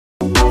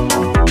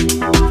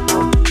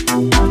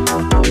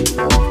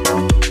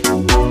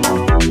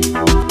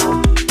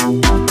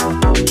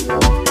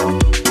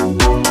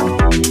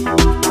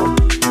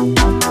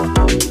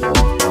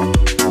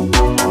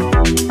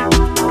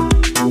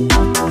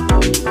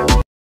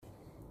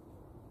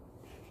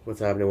What's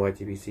happening,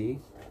 YTBC?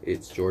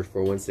 It's George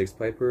 416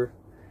 Piper,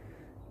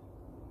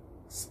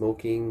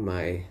 smoking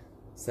my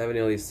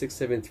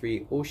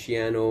 7LE673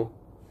 Oceano.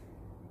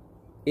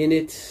 In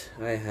it,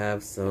 I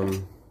have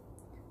some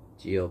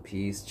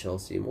GLP's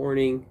Chelsea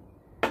Morning,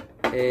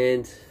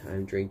 and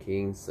I'm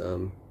drinking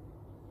some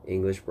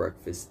English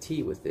breakfast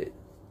tea with it.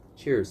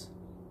 Cheers.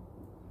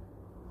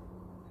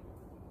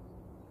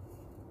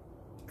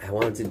 I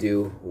wanted to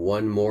do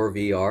one more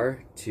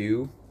VR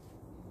to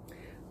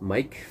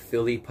Mike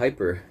Philly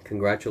Piper.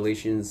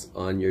 Congratulations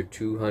on your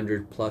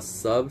 200 plus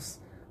subs.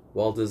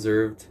 Well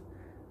deserved.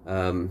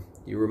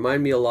 You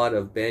remind me a lot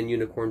of Band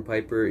Unicorn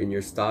Piper in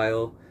your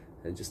style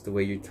and just the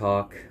way you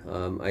talk.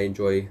 I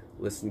enjoy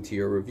listening to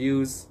your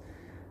reviews.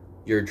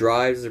 Your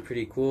drives are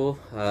pretty cool.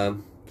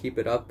 Keep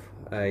it up.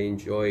 I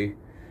enjoy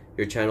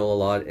your channel a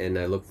lot and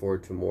I look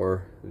forward to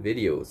more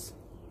videos.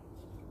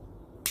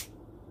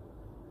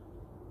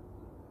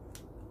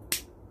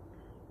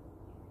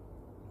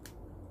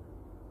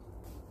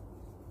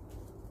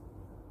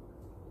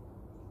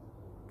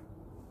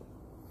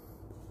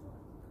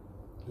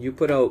 You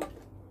put out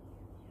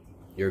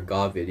your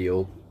GAW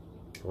video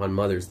on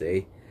Mother's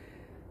Day,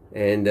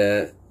 and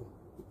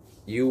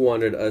you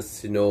wanted us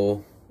to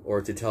know,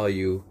 or to tell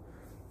you,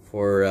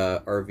 for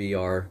our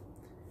VR,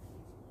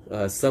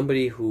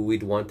 somebody who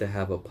we'd want to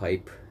have a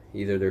pipe,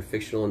 either they're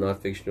fictional or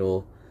not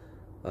fictional,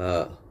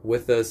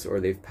 with us,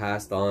 or they've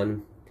passed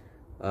on.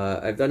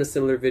 I've done a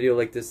similar video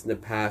like this in the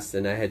past,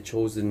 and I had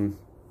chosen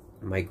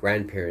my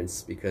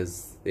grandparents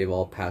because they've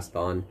all passed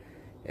on,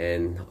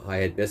 and I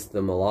had missed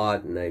them a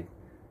lot, and I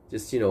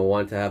just,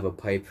 want to have a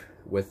pipe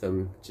with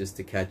them just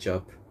to catch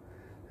up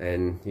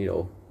and,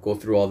 go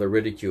through all the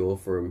ridicule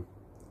from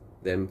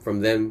them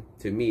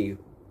to me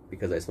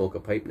because I smoke a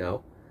pipe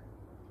now.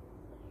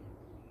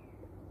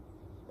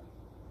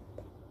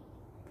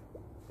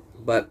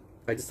 But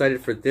I decided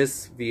for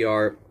this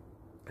VR,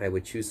 I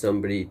would choose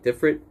somebody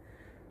different.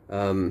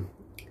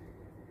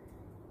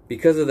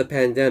 Because of the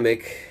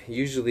pandemic,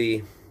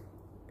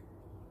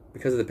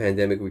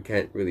 we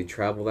can't really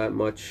travel that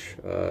much.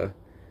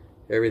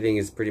 Everything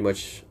is pretty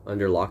much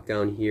under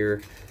lockdown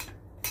here.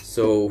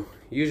 So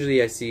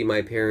usually I see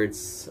my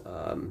parents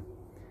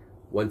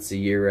once a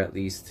year at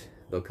least.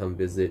 They'll come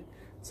visit.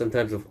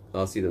 Sometimes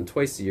I'll see them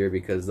twice a year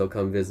because they'll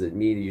come visit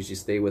me to usually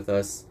stay with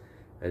us.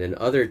 And then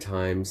other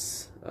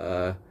times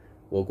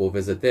we'll go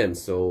visit them.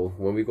 So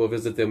when we go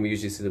visit them, we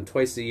usually see them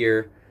twice a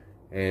year.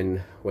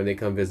 And when they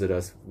come visit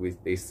us, we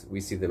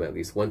see them at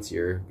least once a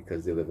year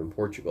because they live in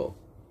Portugal.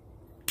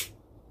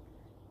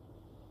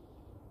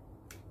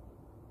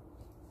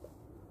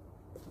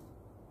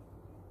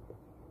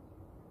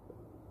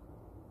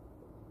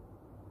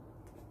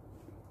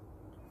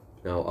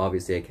 Now,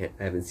 obviously, I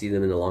haven't seen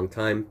them in a long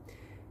time,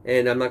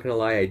 and I'm not gonna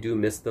lie, I do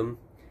miss them.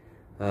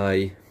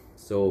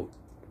 So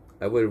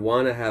I would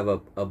want to have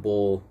a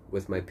bowl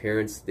with my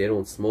parents. They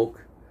don't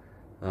smoke.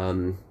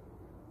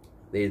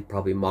 They'd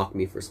probably mock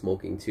me for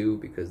smoking too,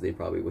 because they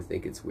probably would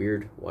think it's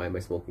weird. Why am I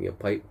smoking a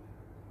pipe?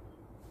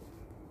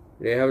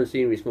 They haven't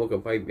seen me smoke a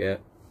pipe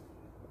yet.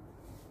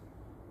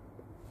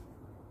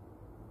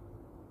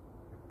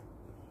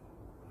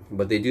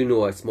 But they do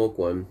know I smoke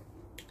one.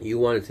 You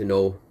wanted to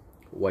know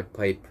what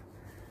pipe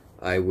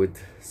I would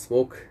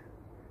smoke,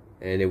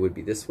 and it would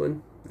be this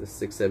one, the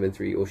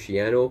 673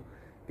 Oceano,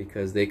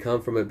 because they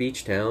come from a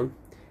beach town,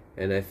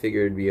 and I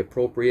figured it'd be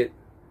appropriate,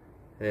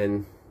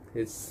 and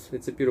it's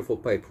a beautiful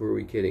pipe. Who are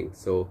we kidding?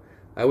 So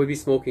I would be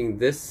smoking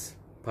this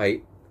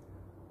pipe,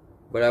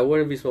 but I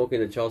wouldn't be smoking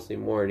the Chelsea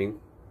Morning.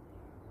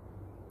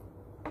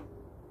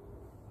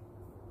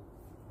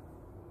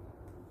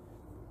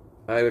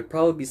 I would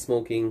probably be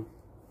smoking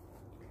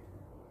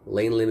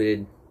Lane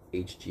Limited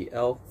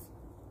HGL,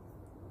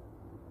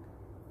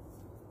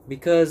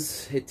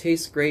 because it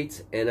tastes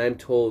great and I'm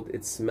told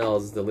it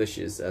smells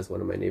delicious, as one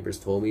of my neighbors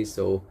told me.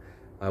 So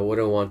I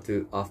wouldn't want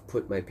to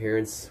off-put my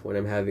parents when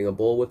I'm having a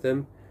bowl with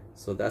them.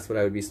 So that's what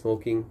I would be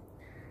smoking.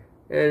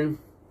 And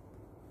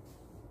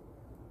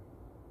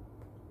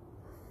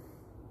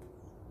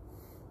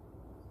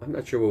I'm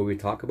not sure what we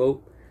talk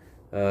about.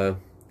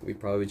 We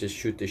probably just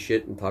shoot the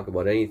shit and talk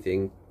about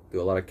anything, do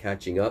a lot of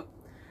catching up.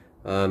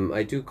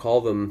 I do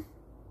call them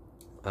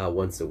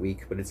once a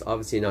week, but it's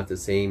obviously not the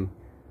same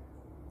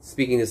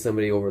speaking to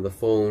somebody over the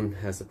phone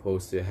as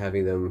opposed to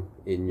having them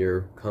in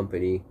your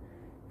company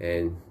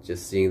and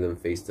just seeing them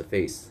face to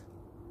face.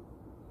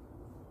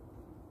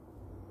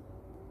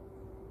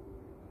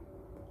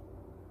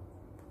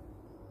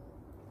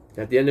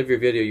 At the end of your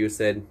video, you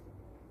said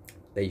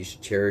that you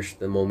should cherish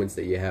the moments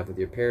that you have with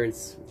your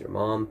parents, with your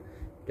mom,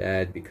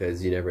 dad,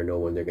 because you never know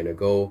when they're gonna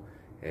go,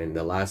 and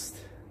the last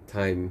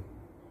time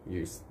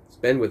you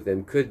spend with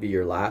them could be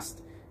your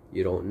last.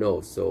 You don't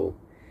know. So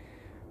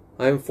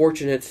I'm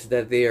fortunate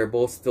that they are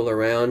both still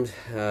around,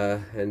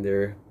 and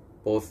they're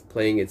both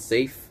playing it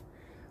safe.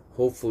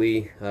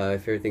 Hopefully,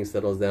 if everything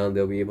settles down,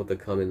 they'll be able to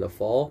come in the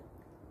fall.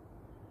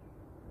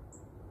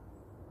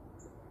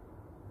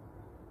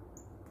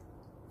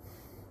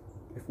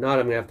 If not,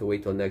 I'm gonna have to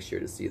wait till next year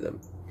to see them.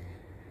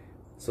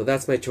 So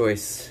that's my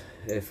choice.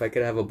 if I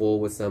could have a bowl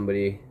with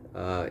somebody,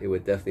 it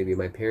would definitely be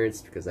my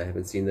parents, because I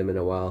haven't seen them in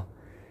a while,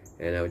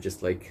 and I would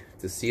just like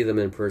to see them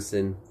in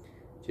person,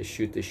 just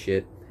shoot the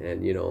shit,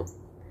 and you know,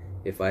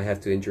 if I have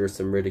to endure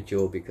some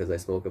ridicule because I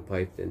smoke a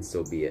pipe, then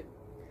so be it.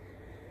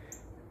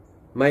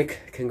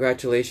 Mike,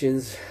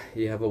 congratulations.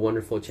 You have a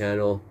wonderful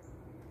channel.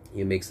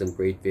 You make some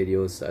great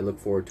videos. I look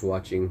forward to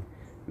watching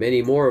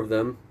many more of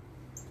them.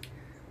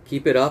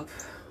 Keep it up.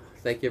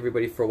 Thank you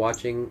everybody for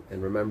watching,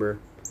 and remember,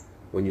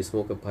 when you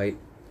smoke a pipe,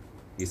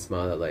 you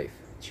smile at life.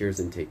 Cheers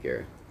and take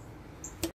care.